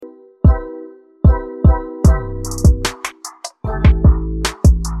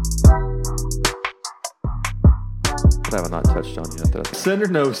What have I not touched on yet? Send or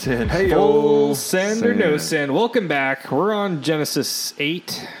no sin? Hey, Full send or no send. Welcome back. We're on Genesis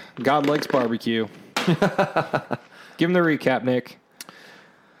 8. God likes barbecue. Give him the recap, Nick.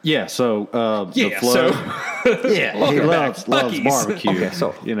 Yeah, so the flood. He loves barbecue. Okay,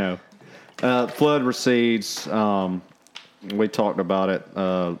 so flood recedes. We talked about it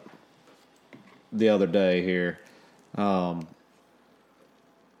the other day here.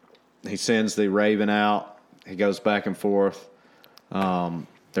 He sends the raven out. He goes back and forth.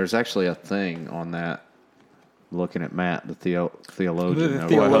 There's actually a thing on that. Looking at Matt, the theologian. The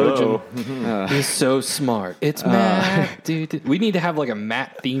theologian. He's so smart. It's Matt. Dude. We need to have like a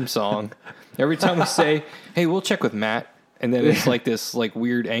Matt theme song. Every time we say, hey, we'll check with Matt. And then it's like this like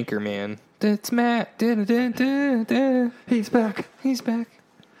weird anchor man. It's Matt. he's back. He's back.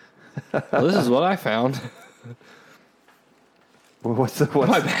 Well, this is what I found. What's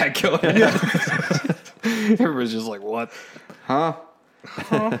my bad, go ahead. Everybody's just like, what? Huh?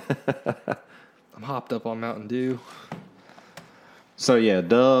 I'm hopped up on Mountain Dew. So yeah,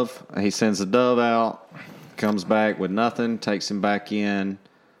 dove. He sends the dove out, comes back with nothing, takes him back in.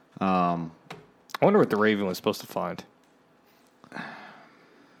 I wonder what the raven was supposed to find.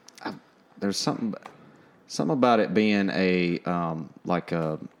 There's something about it being a like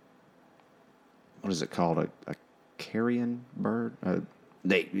a, what is it called, a carrion bird?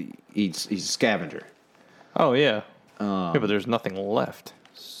 He's a scavenger. Oh yeah. Yeah, but there's nothing left.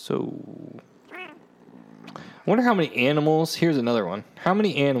 So I wonder how many animals. Here's another one. How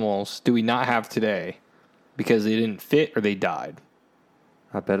many animals do we not have today because they didn't fit or they died?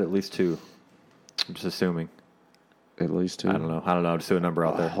 I bet at least 2. I'm just assuming. At least 2. I don't know. I'll just throw a number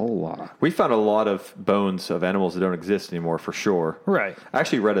out there. A whole lot. We found a lot of bones of animals that don't exist anymore for sure. Right. I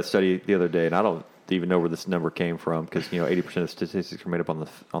actually read a study the other day, and I don't even know where this number came from because 80% of statistics are made up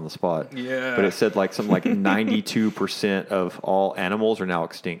on the spot. Yeah. But it said something like 92% of all animals are now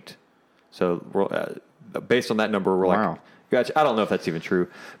extinct. So we're, based on that number, we're wow. like, gotcha. I don't know if that's even true,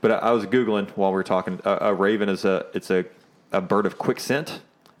 but I was Googling while we were talking. A raven is a bird of quick scent.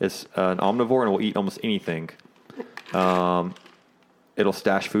 It's an omnivore and will eat almost anything. It'll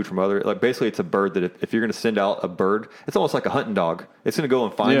stash food from basically it's a bird that if you're going to send out a bird, it's almost like a hunting dog. It's going to go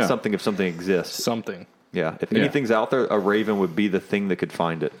and find something if something exists. Something. Yeah. If anything's out there, a raven would be the thing that could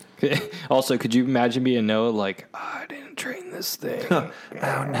find it. Also, could you imagine being Noah like, I didn't train this thing. Oh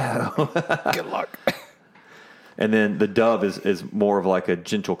no. Good luck. And then the dove is more of like a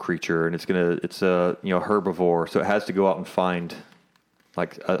gentle creature, and it's a herbivore, so it has to go out and find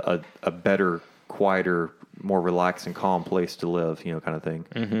like a better, quieter, more relaxed and calm place to live, kind of thing.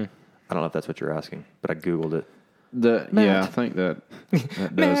 Mm-hmm. I don't know if that's what you're asking, but I Googled it. I think that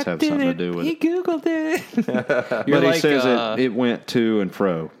does have something to do with he it. He Googled it. But he says it went to and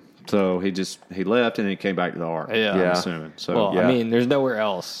fro. So he left and then he came back to the ark. Yeah. I'm assuming. So, well, I mean, there's nowhere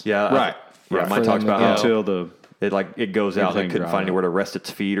else. Yeah. Right. Mine talks about how until it goes out and it couldn't find anywhere to rest its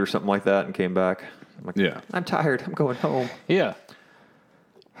feet or something like that and came back. I'm like, I'm tired. I'm going home. Yeah.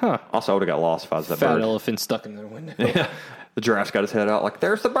 Huh. Also, I would have got lost if I was that Fat bird. elephant stuck in their window. Yeah. The giraffe's got his head out like,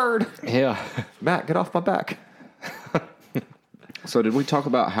 there's the bird. Yeah. Matt, get off my back. So did we talk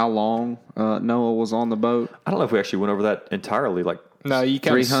about how long Noah was on the boat? I don't know if we actually went over that entirely. Like, no, you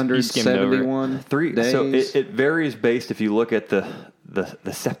kind of skimmed over 371 days. So it varies based if you look at the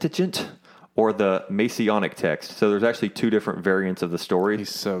Septuagint or the Messianic text. So there's actually 2 different variants of the story.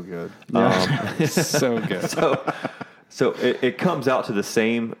 He's so good. So good. So it comes out to the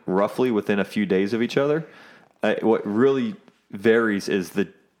same roughly within a few days of each other. What really varies is the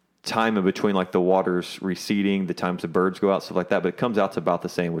time in between, like the waters receding, the times the birds go out, stuff like that. But it comes out to about the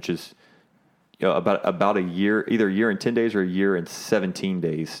same, which is about a year, either a year and 10 days or a year and 17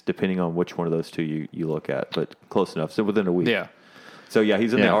 days, depending on which one of those 2 you look at. But close enough. So within a week. Yeah. So yeah,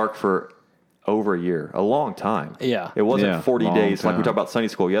 he's in the ark for over a year, a long time. Yeah. It wasn't 40 days like we time. talked about Sunday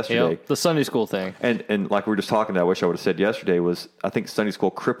school yesterday. Yep. The Sunday school thing. And like we were just talking about, I wish I would have said yesterday was, I think Sunday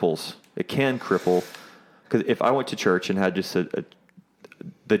school cripples. It can cripple. Because if I went to church and had just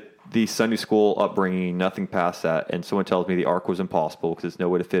the Sunday school upbringing, nothing past that, and someone tells me the ark was impossible because there's no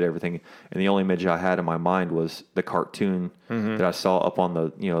way to fit everything, and the only image I had in my mind was the cartoon that I saw up on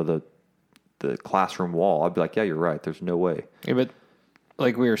the classroom wall, I'd be like, yeah, you're right. There's no way. Yeah, but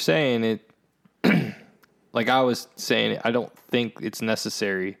like we were saying, it, like I was saying, I don't think it's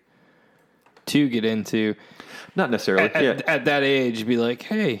necessary to get into. Not necessarily. At that age, be like,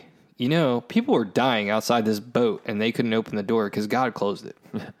 hey, people were dying outside this boat and they couldn't open the door because God closed it.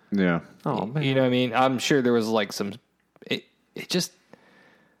 Yeah. Oh, man. You know what I mean? I'm sure there was like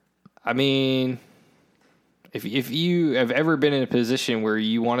if you have ever been in a position where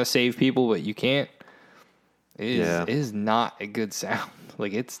you want to save people but you can't, is not a good sound.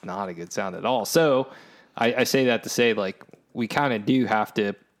 Like, it's not a good sound at all. So I say that to say, like, we kind of do have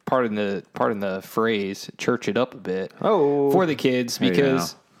to, pardon the phrase, church it up a bit for the kids,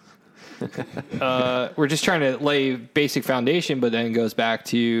 because we're just trying to lay basic foundation, but then it goes back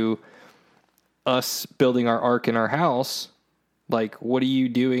to us building our ark in our house. Like, what are you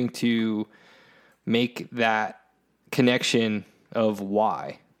doing to make that connection of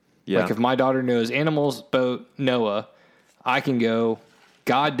why? Yeah. Like, if my daughter knows animals, boat, Noah, I can go,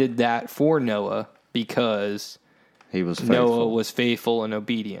 God did that for Noah because he was faithful. Noah was faithful and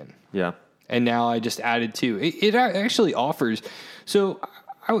obedient. Yeah. And now I just added to it. It actually offers. So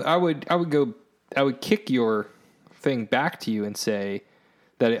I would kick your thing back to you and say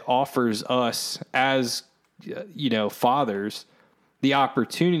that it offers us as, fathers, the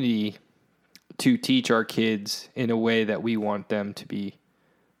opportunity to teach our kids in a way that we want them to be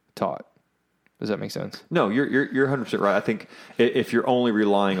taught. Does that make sense? No, you're 100% right. I think if you're only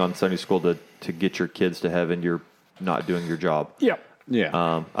relying on Sunday school to get your kids to heaven, you're not doing your job. Yeah.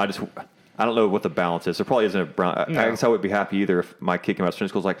 Yeah. I don't know what the balance is. There probably isn't a balance. I guess I would be happy either if my kid came out of Sunday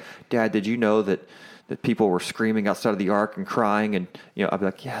school was like, Dad, did you know that people were screaming outside of the ark and crying? And I'd be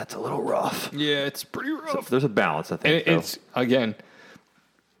like, yeah, it's a little rough. Yeah, it's pretty rough. So there's a balance, I think. And it's, again,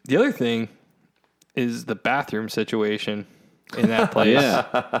 the other thing is the bathroom situation in that place.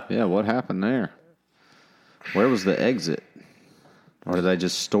 Yeah, what happened there? Where was the exit? Or did they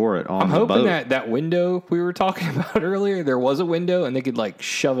just store it on the boat? I'm hoping that window we were talking about earlier, there was a window and they could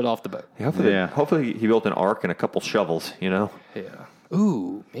shove it off the boat. Hopefully he built an ark and a couple shovels, Yeah.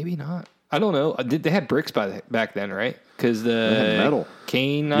 Ooh, maybe not. I don't know. They had bricks back then, right? Because the metal.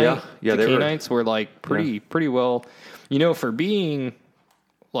 Canaanites, Canaanites were pretty well, for being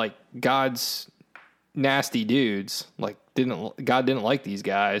like God's nasty dudes. Like God didn't like these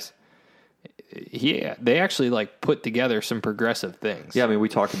guys. Yeah, they actually put together some progressive things. Yeah, I mean, we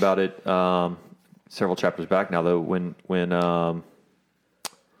talked about it several chapters back now, though, when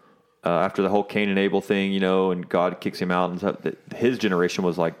after the whole Cain and Abel thing, and God kicks him out, and stuff, his generation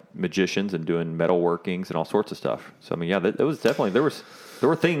was like magicians and doing metal workings and all sorts of stuff. So I mean, yeah, that was definitely there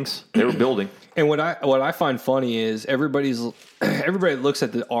were things they were building. And what I find funny is everybody looks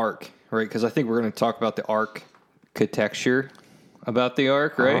at the ark, right? Because I think we're going to talk about the architecture. About the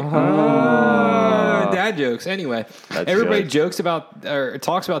ark, right? Dad jokes. Anyway, everybody jokes about or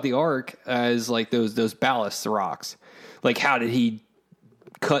talks about the ark as like those ballast rocks. Like, how did he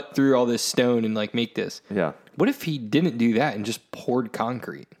cut through all this stone and make this? Yeah. What if he didn't do that and just poured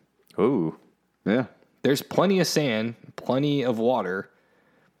concrete? Ooh. Yeah. There's plenty of sand, plenty of water,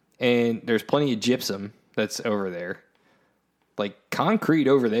 and there's plenty of gypsum that's over there. Like, concrete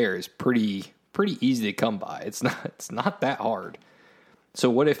over there is pretty easy to come by. It's not that hard. So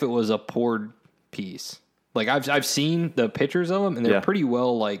what if it was a poured piece? Like, I've seen the pictures of them, and they're pretty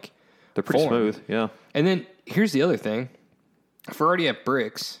well they're pretty formed. smooth. Yeah. And then here's the other thing: if we're already at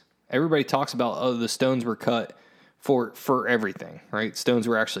bricks, everybody talks about the stones were cut for everything, right? Stones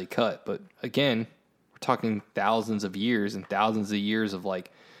were actually cut, but again, we're talking thousands of years and thousands of years of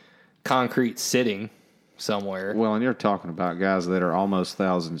concrete sitting somewhere. Well, and you're talking about guys that are almost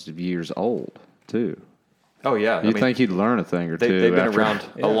thousands of years old too. Oh yeah, you think you'd learn a thing or two? They've been around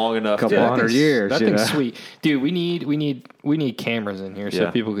long enough. Couple hundred years. That thing's sweet, dude. We need cameras in here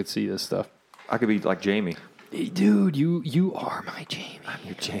so people could see this stuff. I could be like Jamie. Hey, dude, you are my Jamie. I'm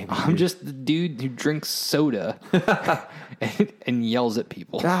your Jamie. I'm just the dude who drinks soda and yells at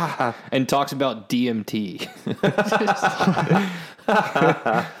people and talks about DMT.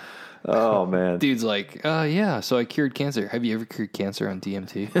 Oh man, dude's like, yeah. So I cured cancer. Have you ever cured cancer on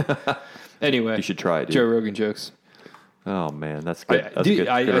DMT? Anyway, you should try it, dude. Joe Rogan jokes. Oh man, that's good. That's a good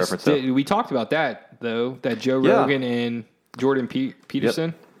reference. We talked about that though. That Joe Rogan and Jordan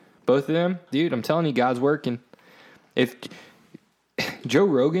Peterson, both of them, dude. I'm telling you, God's working. If Joe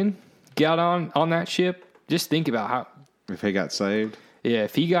Rogan got on that ship, just think about how if he got saved. Yeah,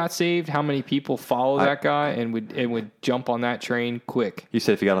 if he got saved, how many people follow that guy and would jump on that train quick? You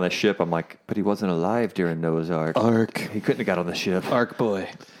said if he got on the ship, I'm like, but he wasn't alive during Noah's Ark. He couldn't have got on the ship. Ark boy.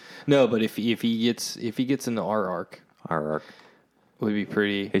 No, but if he gets into our ark, it would be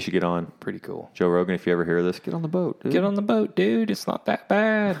pretty. He should get on. Pretty cool. Joe Rogan, if you ever hear this, get on the boat. Dude. Get on the boat, dude. It's not that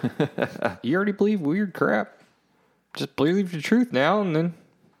bad. You already believe weird crap. Just believe the truth now, and then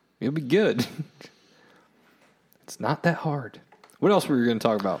you'll be good. It's not that hard. What else were we going to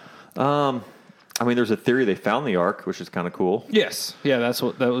talk about? I mean, there's a theory they found the ark, which is kind of cool. Yes, yeah, that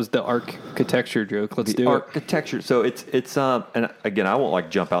was the architecture joke. Let's do architecture. It. So it's and again, I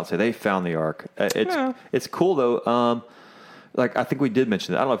won't jump out and say they found the ark. It's cool though. like I think we did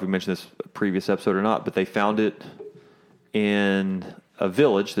mention that. I don't know if we mentioned this previous episode or not, but they found it in a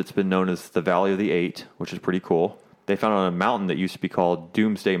village that's been known as the Valley of the Eight, which is pretty cool. They found it on a mountain that used to be called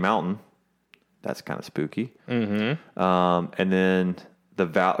Doomsday Mountain. That's kind of spooky. Mm-hmm. And then the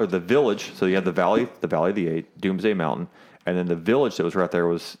village. So you have the Valley of the Eight, Doomsday Mountain, and then the village that was right there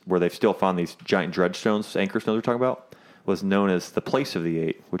was where they still found these giant dredge stones, anchor stones we're talking about, was known as the Place of the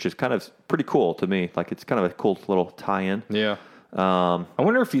Eight, which is kind of pretty cool to me. Like it's kind of a cool little tie-in. Yeah. I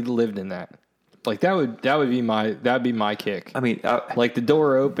wonder if he lived in that. Like that'd be my kick. I mean, like the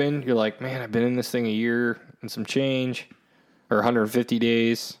door open, you're like, man, I've been in this thing a year and some change, or 150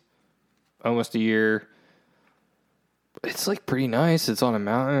 days, almost a year. It's like pretty nice. It's on a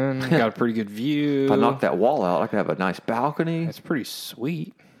mountain, got a pretty good view. If I knock that wall out, I could have a nice balcony. It's pretty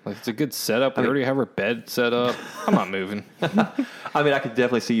sweet. Like it's a good setup. We already have our bed set up. I'm not moving. I mean, I could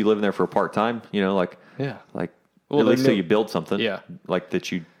definitely see you living there for a part time. You know, like yeah, like at least till you build something. Yeah, like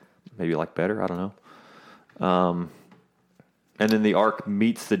that you maybe like better. I don't know. And then the ark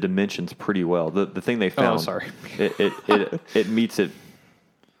meets the dimensions pretty well. The thing they found. Oh, sorry. it meets it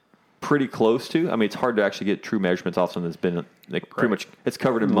pretty close to. I mean, it's hard to actually get true measurements off something that's been like pretty much. It's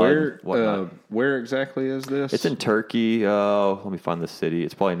covered in mud. Where exactly is this? It's in Turkey. Let me find the city.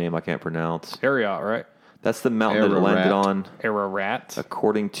 It's probably a name I can't pronounce. Ariat, right? That's the mountain that it landed on. Ararat.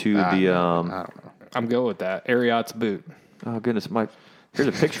 According to the. I don't know. I'm good with that. Ariat's boot. Oh goodness, here's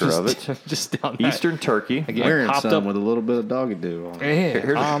a picture of it. Just down Eastern Turkey. Again, Wearing hopped some up with a little bit of doggy do on it.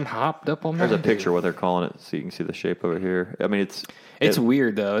 Yeah, I'm hopped up on that. There's a picture of what they're calling it, so you can see the shape of it here. I mean, it's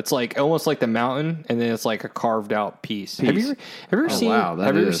weird though. It's like almost like the mountain, and then it's like a carved out piece. Have you ever seen? Wow,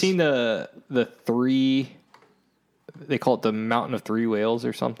 have you ever seen the three? They call it the Mountain of Three Whales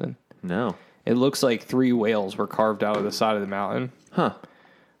or something. No. It looks like three whales were carved out of the side of the mountain. Huh.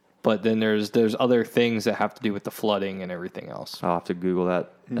 But then there's other things that have to do with the flooding and everything else. I'll have to Google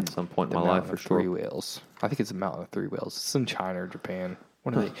that at some point in my life for sure. Three whales. I think it's the Mountain of Three Whales. It's in China or Japan.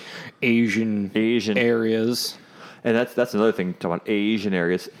 One of the Asian areas. And that's another thing, talking about Asian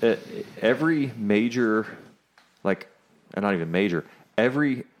areas. Every major, like, not even major,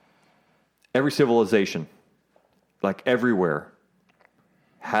 every civilization, like everywhere,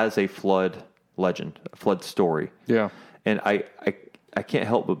 has a flood legend, a flood story. Yeah. And I can't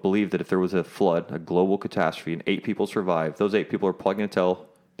help but believe that if there was a flood, a global catastrophe, and 8 people survived, those 8 people are probably going to tell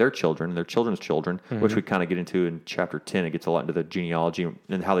their children, their children's children, which we kind of get into in chapter 10. It gets a lot into the genealogy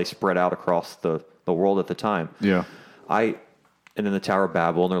and how they spread out across the world at the time. Yeah. And then the Tower of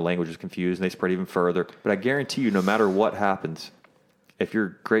Babel, and their language is confused, and they spread even further. But I guarantee you, no matter what happens, if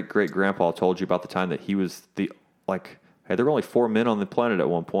your great-great-grandpa told you about the time that he was hey, there were only 4 men on the planet at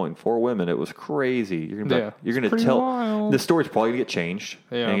one point, 4 women. It was crazy. You're gonna tell wild. The story's probably gonna get changed.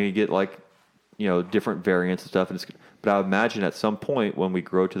 Yeah. And you get different variants and stuff. But I imagine at some point when we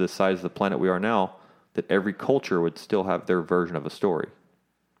grow to the size of the planet we are now, that every culture would still have their version of a story,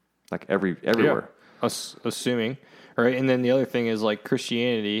 like everywhere. Yeah. Assuming, right? And then the other thing is like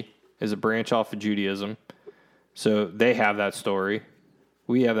Christianity is a branch off of Judaism, so they have that story.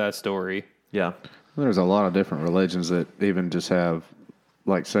 We have that story. Yeah. There's a lot of different religions that even just have,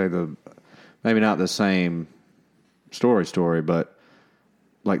 like, say, maybe not the same story, but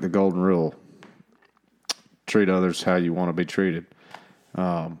like the golden rule: treat others how you want to be treated.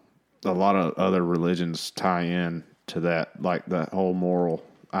 A lot of other religions tie in to that, like that whole moral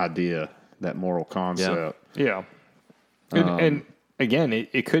idea, that moral concept. Yeah. And again,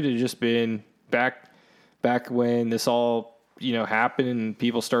 it could have just been back when this all happened and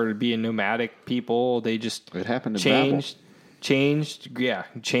people started being nomadic people. They just it happened to changed,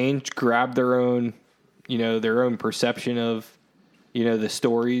 grabbed their own perception of the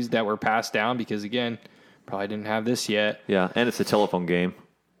stories that were passed down, because again, probably didn't have this yet. Yeah, and it's a telephone game.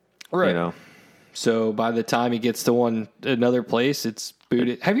 Right. So by the time he gets to another place, it's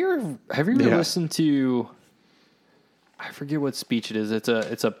booted. Have you ever listened to, I forget what speech it is.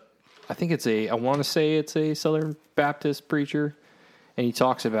 I want to say it's a Southern Baptist preacher, and he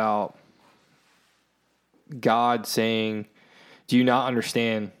talks about God saying, "Do you not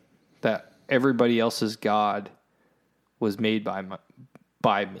understand that everybody else's God was made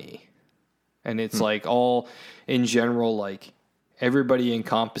by me?" And it's like all in general, like everybody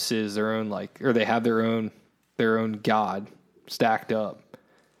encompasses their own, or they have their own God stacked up,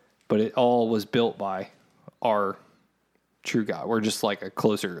 but it all was built by our true God. We're just like a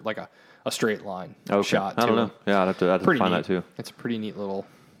closer, like a straight line shot. I don't know. Yeah, I'd have to find neat. that too. It's a pretty neat little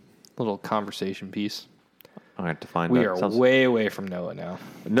conversation piece. I have to find. We are way away from Noah now.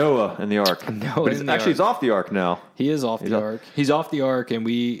 Noah in the ark. He's off the ark now. He is off the ark. He's off the ark, and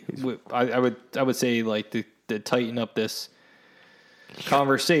I would say like to tighten up this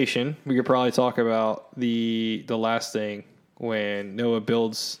conversation, we could probably talk about the last thing when Noah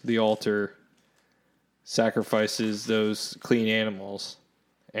builds the altar, sacrifices those clean animals,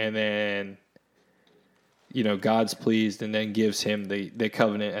 and then, God's pleased and then gives him the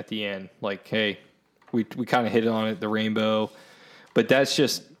covenant at the end. Like, hey, we kind of hit on it, the rainbow. But that's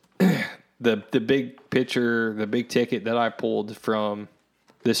just the big picture, the big ticket that I pulled from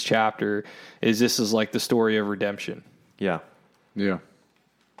this chapter is this is like the story of redemption. Yeah. Yeah.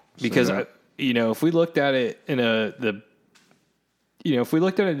 Because, if we looked at it if we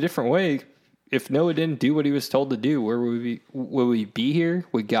looked at it a different way, if Noah didn't do what he was told to do, where would we be here?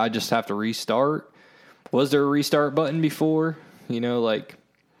 Would God just have to restart? Was there a restart button before? I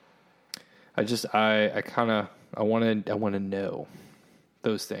want to know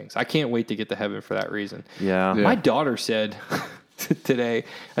those things. I can't wait to get to heaven for that reason. Yeah. My daughter said today,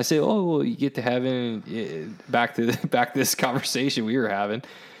 I said, "Oh, well, you get to heaven." Back to this conversation we were having.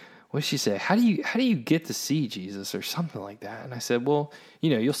 What did she say? How do you get to see Jesus or something like that? And I said, well,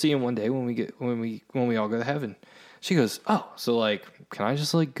 you'll see him one day when we all go to heaven. She goes, oh, so can I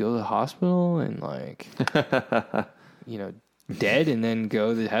just go to the hospital and dead and then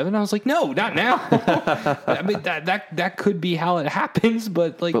go to heaven? I was like, no, not now. I mean that could be how it happens,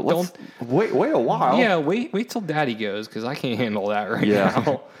 but don't wait a while. Yeah, wait till Daddy goes because I can't handle that right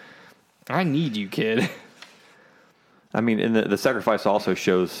now. I need you, kid. I mean, and the sacrifice also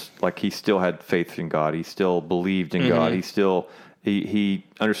shows he still had faith in God. He still believed in God. He still he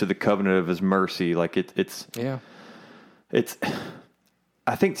understood the covenant of His mercy. It's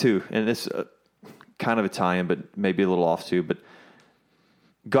I think too, and this kind of a tie-in, but maybe a little off too. But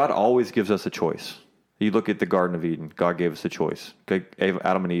God always gives us a choice. You look at the Garden of Eden. God gave us a choice. God gave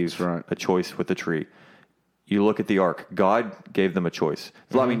Adam and Eve a choice with the tree. You look at the ark. God gave them a choice.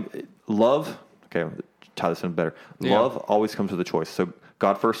 I mean, love. Okay. Tie this in better. Love always comes with a choice. So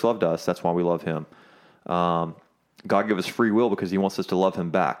God first loved us. That's why we love Him. God gave us free will because He wants us to love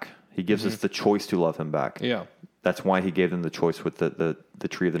Him back. He gives us the choice to love Him back. Yeah. That's why He gave them the choice with the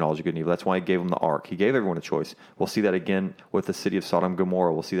tree of the knowledge of good and evil. That's why He gave them the ark. He gave everyone a choice. We'll see that again with the city of Sodom and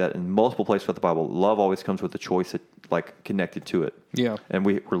Gomorrah. We'll see that in multiple places with the Bible. Love always comes with a choice connected to it. Yeah. And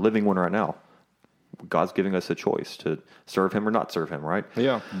we're living one right now. God's giving us a choice to serve Him or not serve Him, right?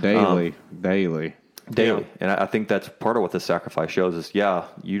 Yeah. Daily. Yeah. And I think that's part of what the sacrifice shows is,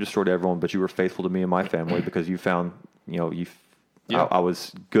 you destroyed everyone, but you were faithful to me and my family because you found, I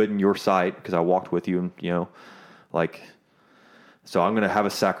was good in your sight because I walked with you and, so I'm going to have a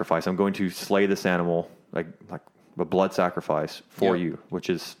sacrifice. I'm going to slay this animal, like a blood sacrifice for you, which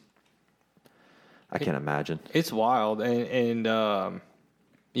is, I can't imagine. It's wild. And I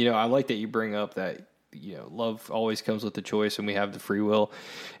like that you bring up that, love always comes with the choice and we have the free will.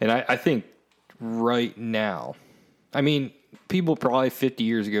 And I think, right now, I mean, people probably 50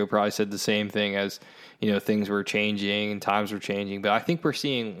 years ago probably said the same thing as, things were changing and times were changing. But I think we're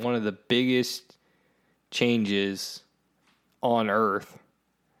seeing one of the biggest changes on Earth,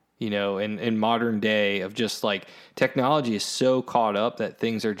 in modern day of just technology is so caught up that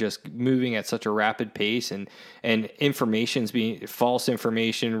things are just moving at such a rapid pace and false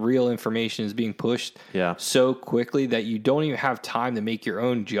information, real information is being pushed so quickly that you don't even have time to make your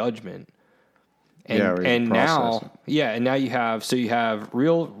own judgment. And now you have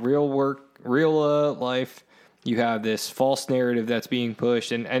real work, real life. You have this false narrative that's being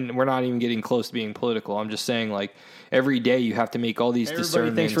pushed, and we're not even getting close to being political. I'm just saying, every day you have to make all these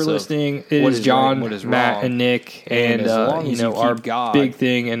discernments. Thanks for listening. It is John, right, what is Matt, wrong. And Nick, and our God big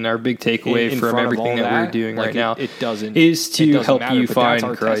thing and our big takeaway from everything that we're doing right now is to help you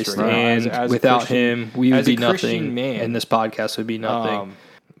find Christ. And as without Him, we would be nothing, and this podcast would be nothing.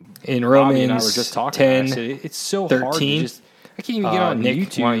 In Romans 10, it's so 13, hard to just, I can't even get on Nick,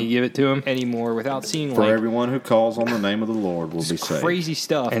 YouTube. Why don't you give it to him anymore without seeing for everyone who calls on the name of the Lord will be saved. Crazy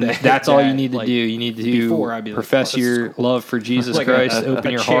stuff, and that's all you need to do. You need to profess your love for Jesus Christ, open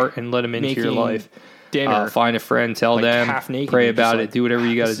your heart, and let Him into your life. Dinner, find a friend, tell them, pray about it, do whatever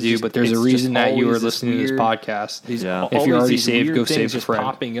you got to do. But there's a reason that you are listening to this podcast. If you're already saved, go save a friend.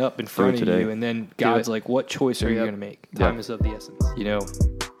 Popping up in front of you, and then God's like, "What choice are you going to make? Time is of the essence."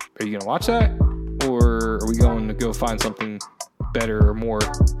 Are you going to watch that? Or are we going to go find something better or more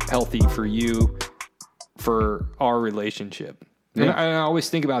healthy for you, for our relationship? Yeah. And I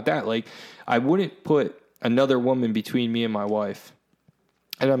always think about that. I wouldn't put another woman between me and my wife.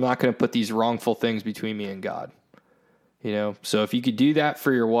 And I'm not going to put these wrongful things between me and God. So if you could do that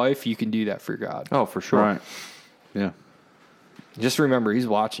for your wife, you can do that for God. Oh, for sure. Right. Yeah. Just remember, He's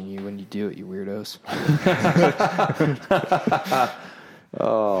watching you when you do it, you weirdos.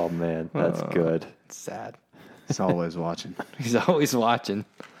 Oh, man, that's good. It's sad. He's always watching. He's always watching.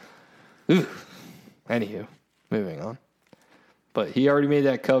 Ooh. Anywho, moving on. But he already made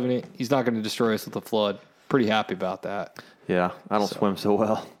that covenant. He's not going to destroy us with a flood. Pretty happy about that. Yeah, I don't swim so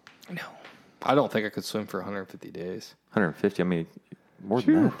well. No. I don't think I could swim for 150 days. 150, I mean, more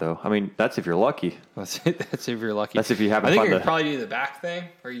than that, though. I mean, that's if you're lucky. That's it. That's if you're lucky. That's if you haven't I think found you could probably do the back thing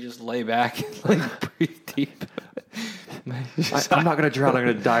where you just lay back and like breathe deep. I'm not going to drown. I'm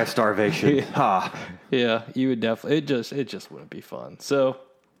going to die of starvation. Ha. Yeah, you would definitely. It just wouldn't be fun. So,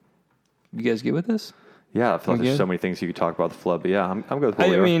 you guys get with this? Yeah, I feel like there's so many things you could talk about the flood, but yeah, I'm good with what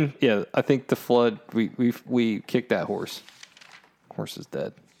we I are. mean, yeah, I think the flood. We kicked that horse. Horse is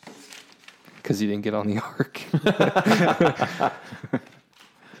dead because he didn't get on the ark.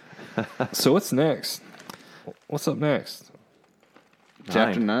 So what's next? What's up next?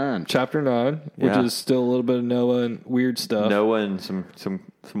 Chapter 9. Chapter 9, which Yeah. is still a little bit of Noah and weird stuff. Noah and some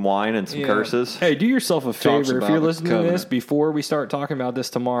wine and some curses. Hey, do yourself a favor. If about you're the listening to this, covenant. before we start talking about this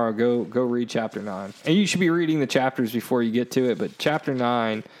tomorrow, go read chapter 9. And you should be reading the chapters before you get to it. But chapter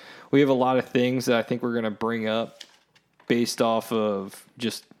 9, we have a lot of things that I think we're going to bring up based off of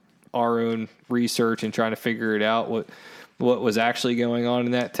just our own research and trying to figure it out, what was actually going on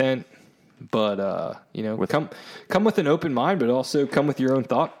in that tent. But, come with an open mind, but also come with your own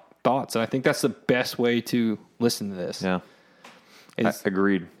thoughts. And I think that's the best way to listen to this. Yeah. Is-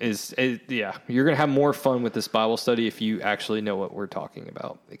 Agreed. Yeah, you're going to have more fun with this Bible study if you actually know what we're talking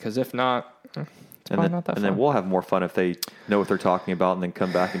about. Because if not, it's probably not that fun. And then we'll have more fun if they know what they're talking about and then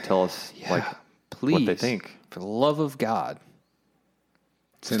come back and tell us please, what they think. For the love of God,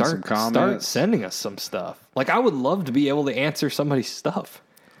 Send some comments. start sending us some stuff. Like, I would love to be able to answer somebody's stuff.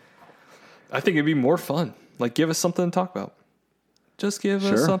 I think it'd be more fun. Like, give us something to talk about. Just give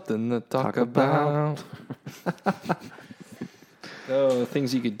us something to talk about. Oh,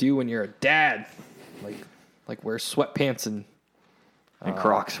 things you could do when you're a dad. Like wear sweatpants and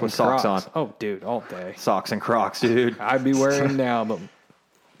Crocs with socks Crocs. on. Oh, dude, all day. Socks and Crocs, dude. I'd be wearing them now, but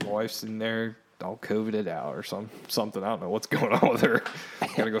my wife's in there all COVIDed out or something. I don't know what's going on with her.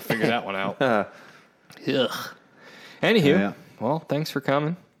 Gotta go figure that one out. Ugh. Anywho, well, thanks for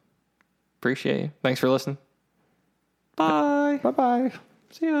coming. Appreciate you. Thanks for listening. Bye. Bye-bye.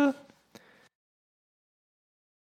 See ya.